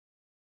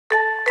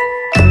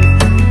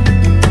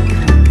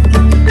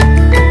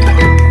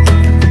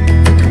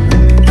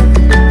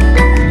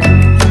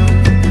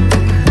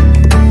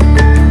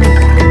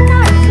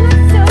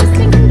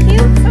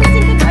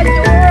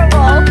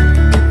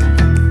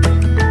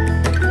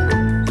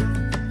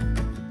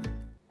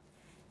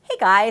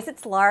guys,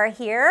 it's Laura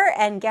here,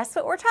 and guess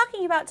what we're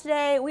talking about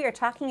today? We are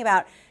talking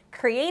about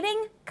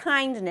creating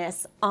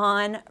kindness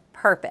on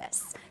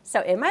purpose.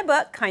 So in my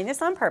book, Kindness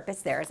on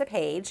Purpose, there's a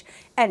page,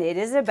 and it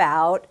is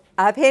about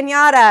a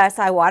pinata.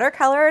 So I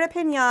watercolored a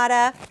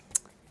pinata,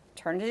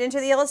 turned it into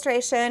the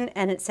illustration,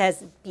 and it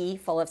says, be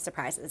full of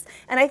surprises.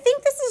 And I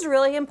think this is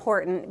really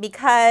important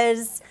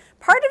because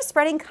part of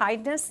spreading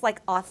kindness,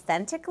 like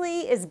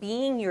authentically, is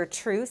being your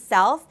true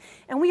self.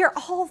 And we are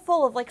all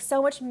full of like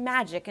so much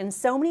magic and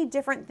so many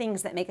different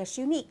things that make us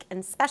unique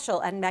and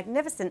special and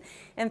magnificent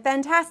and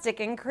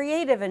fantastic and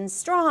creative and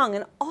strong.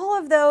 And all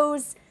of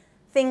those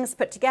things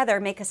put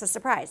together make us a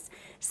surprise.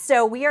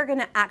 So we are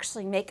gonna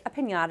actually make a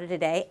pinata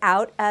today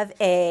out of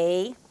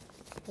a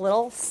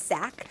little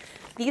sack.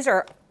 These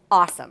are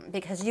awesome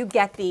because you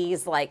get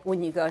these like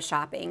when you go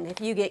shopping. If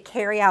you get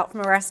carry out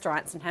from a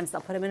restaurant, sometimes they'll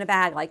put them in a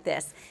bag like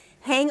this.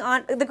 Hang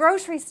on, the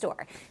grocery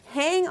store,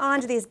 hang on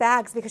to these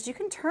bags because you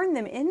can turn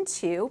them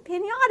into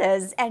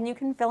pinatas and you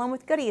can fill them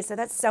with goodies. So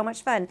that's so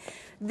much fun.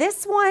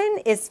 This one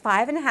is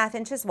 5.5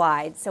 inches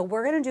wide. So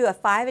we're gonna do a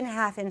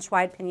 5.5 inch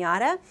wide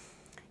pinata.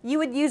 You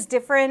would use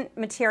different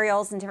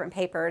materials and different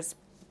papers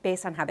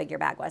based on how big your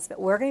bag was,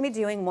 but we're gonna be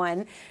doing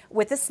one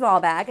with a small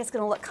bag. It's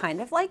gonna look kind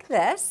of like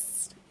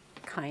this.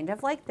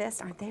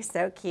 Aren't they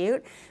so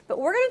cute? But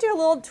we're gonna do a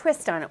little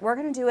twist on it. We're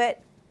gonna do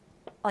it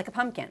like a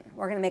pumpkin.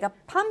 We're gonna make a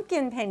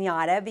pumpkin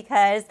pinata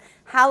because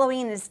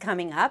Halloween is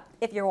coming up.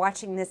 If you're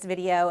watching this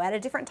video at a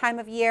different time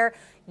of year,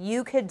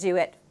 you could do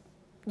it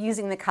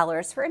using the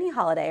colors for any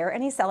holiday or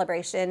any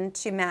celebration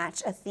to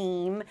match a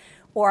theme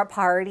or a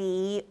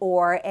party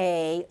or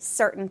a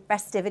certain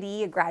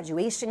festivity,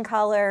 graduation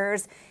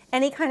colors,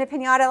 any kind of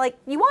pinata like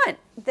you want.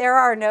 There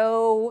are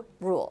no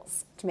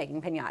rules to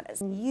making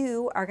pinatas.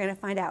 You are gonna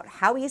find out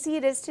how easy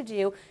it is to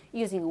do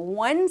using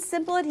one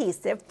simple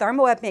adhesive.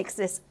 ThermoWeb makes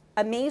this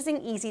amazing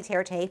easy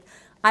tear tape.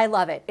 I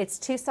love it. It's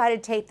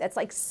two-sided tape that's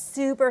like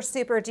super,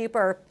 super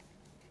duper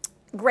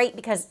great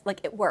because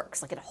like it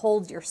works, like it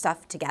holds your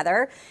stuff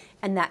together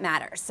and that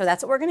matters. So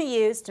that's what we're gonna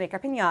use to make our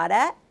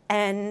pinata,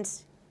 and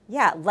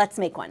yeah, let's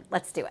make one.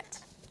 Let's do it.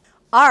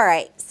 All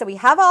right, so we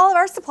have all of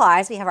our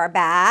supplies. We have our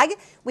bag,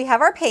 we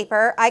have our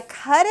paper. I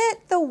cut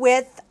it the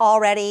width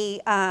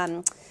already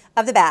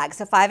of the bag,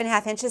 so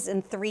 5.5 inches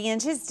and 3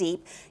 inches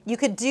deep. You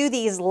could do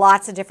these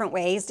lots of different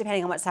ways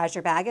depending on what size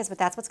your bag is, but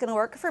that's what's gonna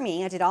work for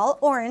me. I did all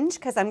orange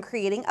because I'm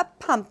creating a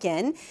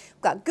pumpkin.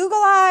 We've got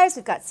Google eyes,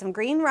 we've got some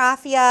green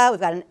raffia, we've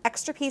got an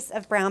extra piece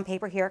of brown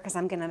paper here because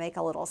I'm gonna make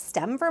a little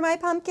stem for my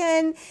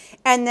pumpkin.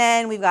 And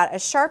then we've got a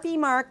Sharpie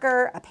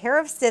marker, a pair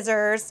of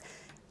scissors,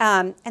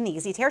 and the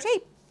easy tear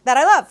tape that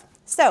I love.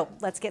 So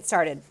let's get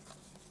started.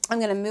 I'm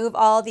gonna move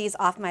all these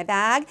off my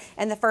bag,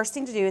 and the first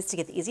thing to do is to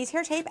get the easy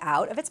tear tape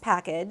out of its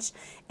package,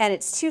 and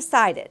it's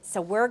two-sided. So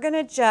we're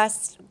gonna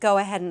just go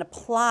ahead and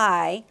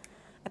apply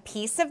a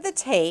piece of the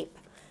tape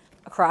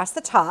across the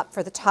top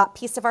for the top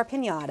piece of our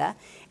pinata,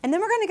 and then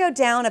we're gonna go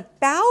down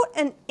about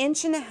 1.5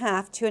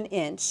 inches to 1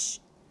 inch.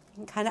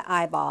 You can kind of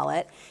eyeball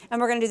it, and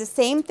we're gonna do the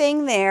same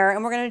thing there,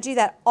 and we're gonna do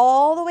that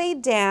all the way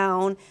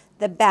down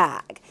the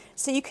bag.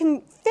 So you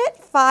can fit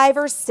 5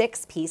 or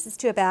 6 pieces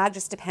to a bag,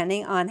 just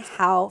depending on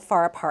how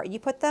far apart you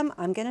put them.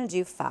 I'm gonna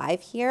do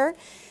 5 here.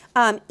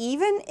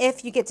 Even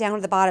if you get down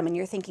to the bottom and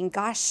you're thinking,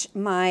 gosh,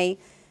 my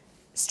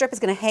strip is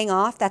gonna hang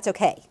off, that's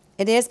okay.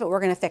 It is, but we're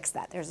gonna fix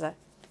that. There's a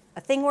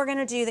thing we're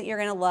gonna do that you're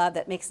gonna love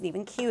that makes it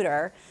even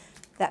cuter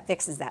that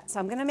fixes that. So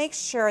I'm gonna make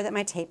sure that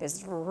my tape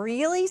is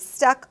really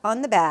stuck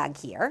on the bag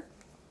here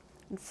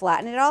and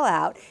flatten it all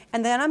out.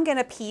 And then I'm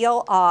gonna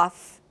peel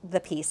off the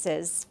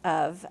pieces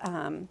of,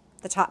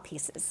 the top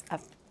pieces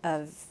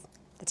of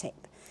the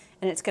tape.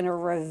 And it's gonna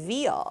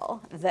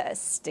reveal the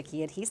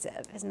sticky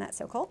adhesive. Isn't that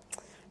so cool?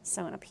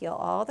 So I'm gonna peel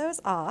all those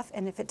off,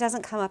 and if it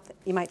doesn't come up,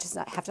 you might just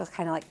have to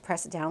kind of like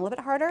press it down a little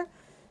bit harder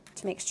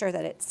to make sure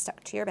that it's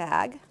stuck to your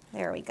bag.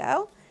 There we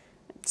go.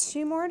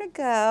 2 more to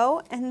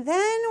go, and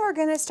then we're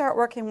gonna start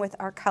working with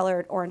our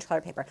orange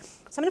colored paper.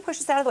 So I'm gonna push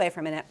this out of the way for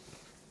a minute,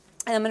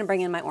 and I'm gonna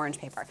bring in my orange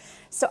paper.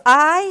 So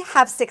I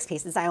have 6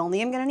 pieces. I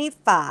only am gonna need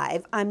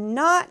 5. I'm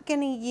not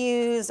gonna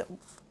use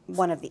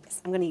one of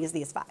these. I'm gonna use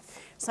these 5.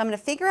 So I'm gonna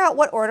figure out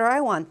what order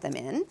I want them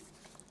in.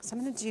 So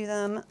I'm gonna do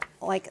them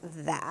like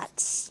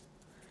that.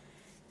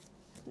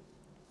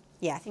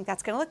 Yeah, I think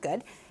that's gonna look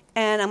good.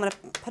 And I'm gonna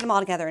put them all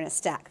together in a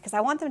stack because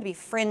I want them to be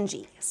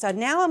fringy. So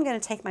now I'm gonna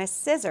take my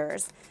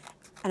scissors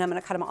and I'm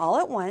gonna cut them all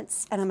at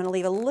once, and I'm gonna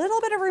leave a little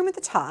bit of room at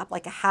the top,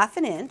 like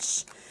 1/2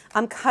 inch.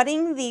 I'm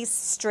cutting these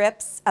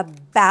strips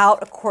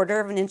about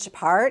 1/4 inch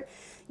apart.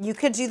 You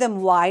could do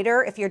them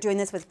wider. If you're doing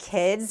this with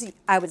kids,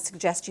 I would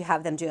suggest you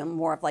have them do them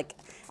more of like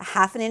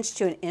 1/2 inch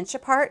to 1 inch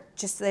apart,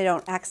 just so they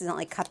don't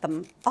accidentally cut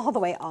them all the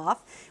way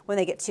off when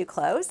they get too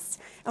close.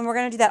 And we're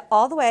gonna do that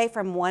all the way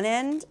from one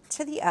end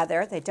to the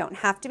other. They don't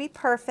have to be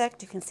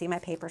perfect. You can see my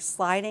paper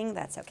sliding.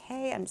 That's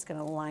okay. I'm just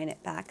gonna line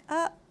it back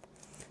up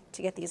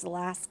to get these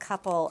last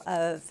couple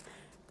of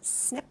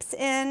snips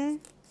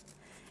in.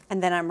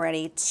 And then I'm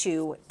ready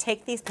to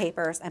take these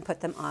papers and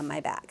put them on my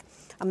bag.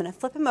 I'm gonna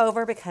flip them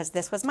over because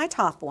this was my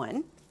top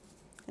one.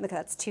 Look,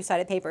 that's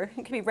two-sided paper.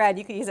 It could be red.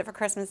 You could use it for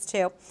Christmas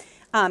too.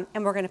 And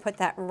we're going to put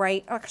that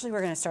right, actually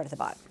we're going to start at the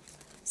bottom.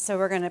 So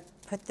we're going to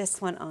put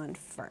this one on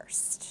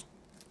first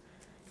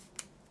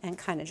and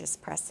kind of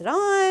just press it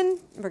on.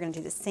 We're going to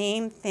do the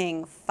same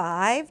thing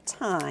 5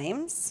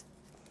 times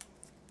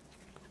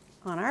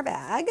on our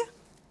bag.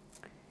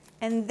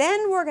 And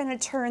then we're going to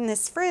turn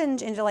this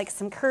fringe into like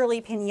some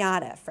curly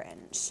pinata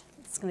fringe.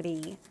 It's going to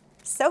be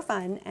so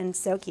fun and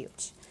so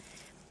cute.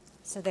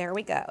 So there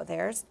we go.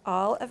 There's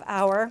all of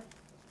our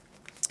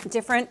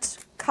different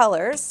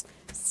colors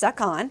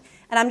stuck on.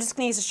 And I'm just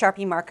going to use a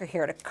Sharpie marker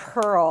here to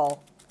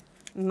curl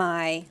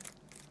my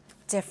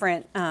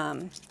different,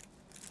 and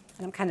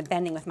I'm kind of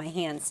bending with my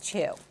hands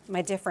too,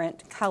 my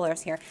different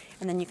colors here.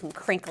 And then you can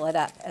crinkle it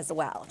up as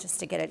well, just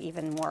to get it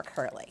even more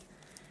curly.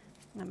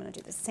 And I'm going to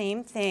do the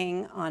same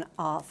thing on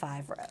all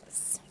 5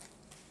 rows.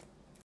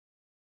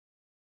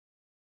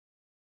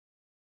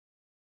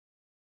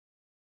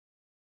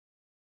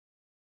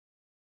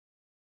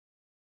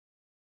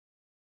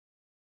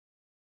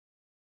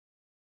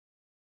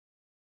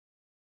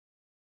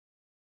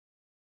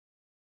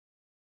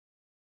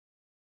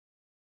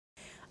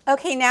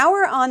 Okay, now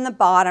we're on the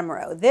bottom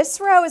row. This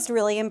row is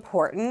really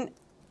important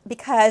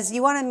because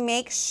you want to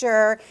make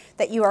sure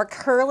that you are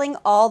curling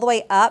all the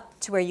way up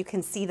to where you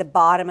can see the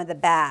bottom of the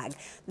bag.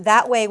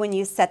 That way, when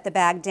you set the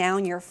bag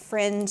down, your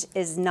fringe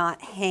is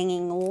not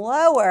hanging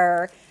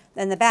lower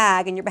than the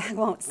bag, and your bag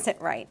won't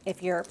sit right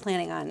if you're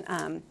planning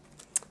on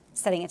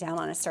setting it down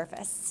on a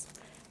surface.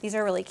 These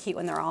are really cute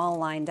when they're all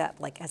lined up,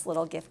 like as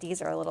little gifties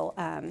or little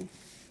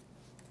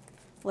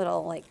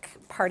like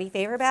party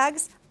favor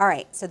bags. All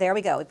right, so there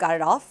we go. We've got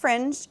it all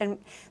fringed, and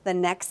the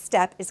next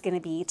step is going to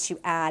be to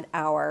add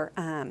our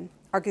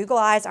Google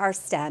eyes, our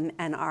stem,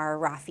 and our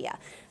raffia.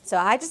 So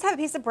I just have a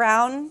piece of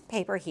brown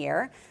paper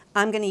here.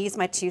 I'm going to use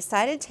my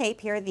two-sided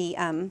tape here,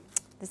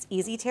 this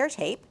easy tear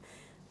tape.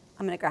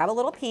 I'm going to grab a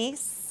little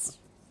piece,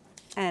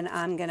 and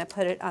I'm going to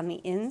put it on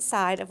the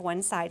inside of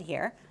one side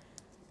here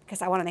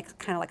because I want to make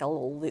kind of like a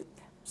little loop.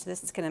 So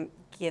this is going to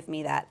give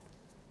me that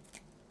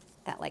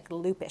like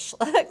loopish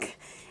look.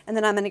 And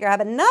then I'm going to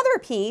grab another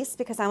piece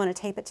because I want to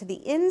tape it to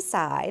the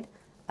inside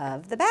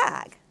of the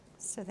bag.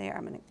 So there,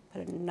 I'm going to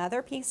put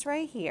another piece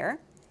right here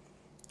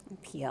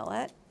and peel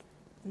it.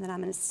 And then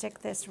I'm going to stick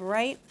this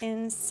right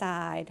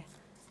inside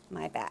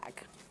my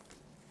bag.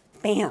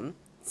 Bam!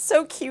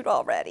 So cute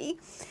already.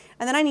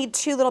 And then I need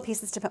 2 little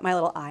pieces to put my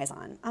little eyes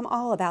on. I'm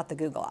all about the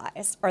Google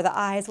eyes, or the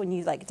eyes when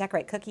you like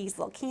decorate cookies,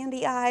 little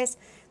candy eyes.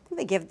 I think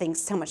they give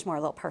things so much more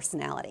little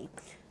personality.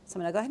 So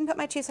I'm going to go ahead and put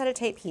my two-sided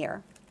tape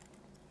here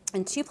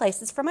in 2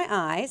 places for my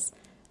eyes.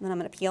 And then I'm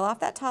going to peel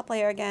off that top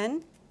layer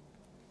again.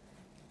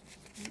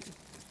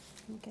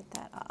 Get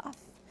that off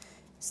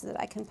so that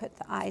I can put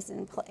the eyes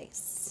in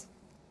place.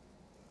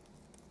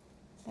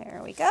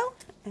 There we go.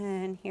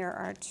 And here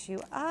are 2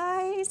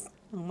 eyes.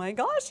 Oh my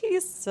gosh,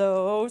 he's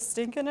so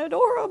stinking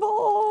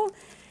adorable.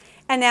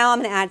 And now I'm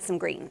going to add some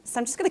green. So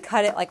I'm just going to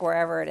cut it like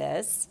wherever it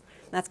is.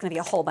 And that's going to be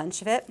a whole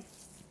bunch of it.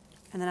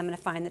 And then I'm going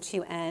to find the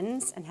 2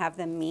 ends and have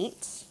them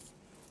meet.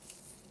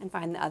 And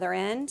find the other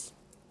end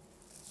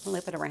and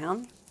loop it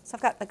around. So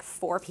I've got like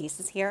 4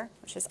 pieces here,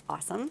 which is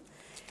awesome.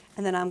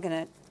 And then I'm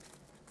going to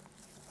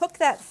hook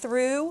that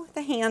through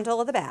the handle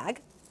of the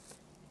bag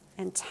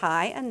and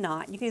tie a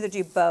knot. You can either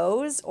do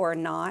bows or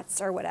knots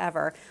or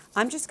whatever.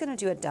 I'm just going to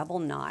do a double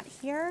knot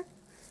here.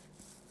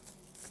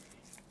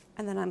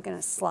 And then I'm going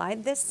to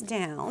slide this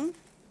down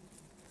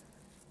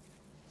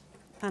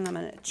and I'm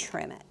going to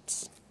trim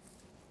it.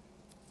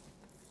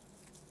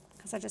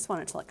 I just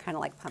want it to look kind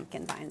of like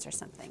pumpkin vines or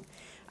something.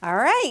 All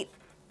right,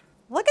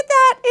 look at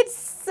that. It's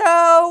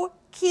so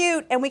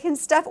cute. And we can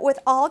stuff it with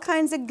all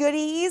kinds of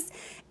goodies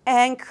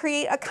and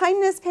create a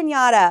kindness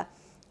pinata.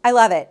 I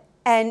love it.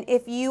 And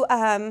if you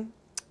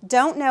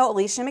don't know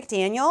Alicia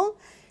McDaniel,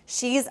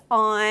 she's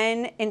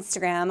on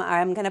Instagram.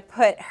 I'm going to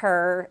put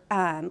her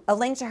a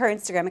link to her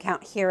Instagram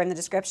account here in the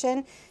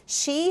description.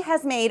 She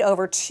has made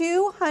over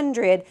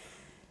 200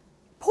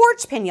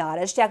 porch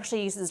pinatas. She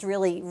actually uses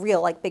really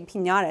real, like big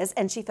pinatas,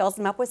 and she fills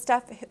them up with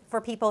stuff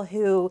for people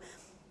who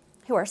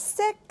are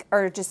sick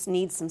or just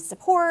need some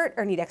support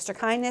or need extra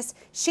kindness.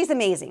 She's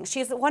amazing.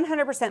 She's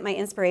 100% my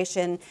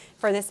inspiration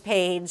for this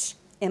page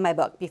in my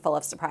book, Be Full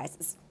of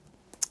Surprises.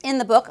 In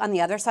the book, on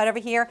the other side over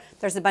here,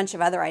 there's a bunch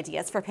of other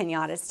ideas for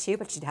pinatas too,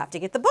 but you'd have to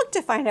get the book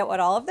to find out what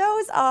all of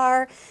those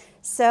are.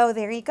 So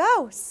there you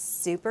go.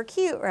 Super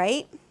cute,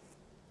 right?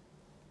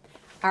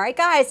 All right,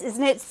 guys,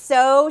 isn't it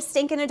so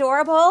stinking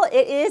adorable?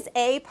 It is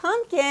a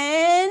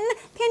pumpkin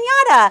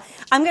pinata.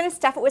 I'm going to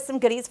stuff it with some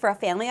goodies for a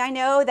family I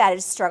know that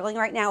is struggling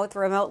right now with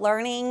remote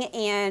learning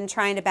and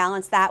trying to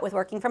balance that with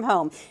working from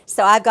home.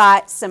 So I've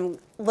got some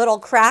little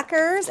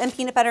crackers and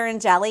peanut butter and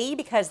jelly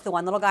because the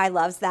one little guy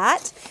loves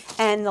that.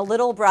 And the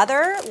little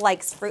brother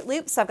likes Fruit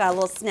Loops, so I've got a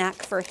little snack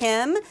for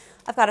him.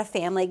 I've got a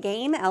family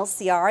game,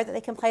 LCR, that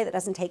they can play that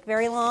doesn't take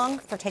very long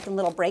for taking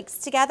little breaks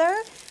together.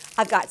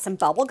 I've got some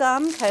bubble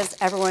gum because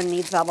everyone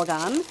needs bubble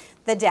gum.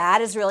 The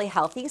dad is really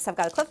healthy, so I've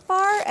got a Clif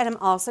Bar, and I'm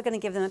also going to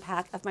give them a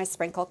pack of my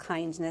Sprinkle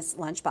Kindness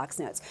lunchbox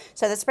notes.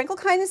 So the Sprinkle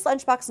Kindness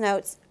lunchbox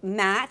notes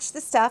match the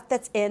stuff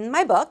that's in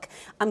my book.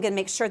 I'm going to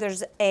make sure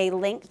there's a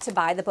link to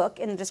buy the book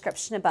in the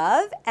description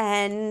above,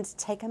 and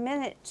take a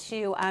minute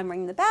to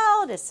ring the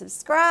bell, to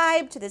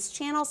subscribe to this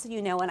channel so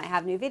you know when I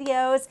have new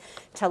videos,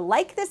 to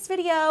like this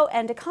video,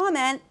 and to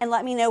comment and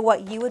let me know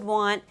what you would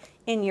want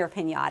in your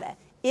pinata.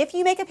 If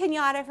you make a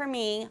pinata for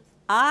me,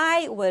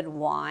 I would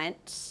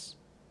want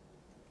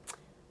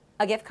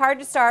a gift card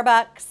to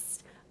Starbucks,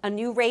 a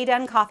new Ray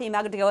Dunn coffee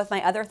mug to go with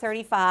my other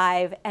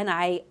 35, and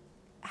I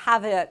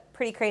have a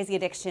pretty crazy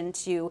addiction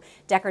to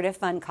decorative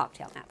fun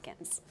cocktail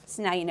napkins.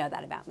 So now you know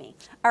that about me.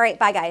 All right,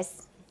 bye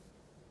guys.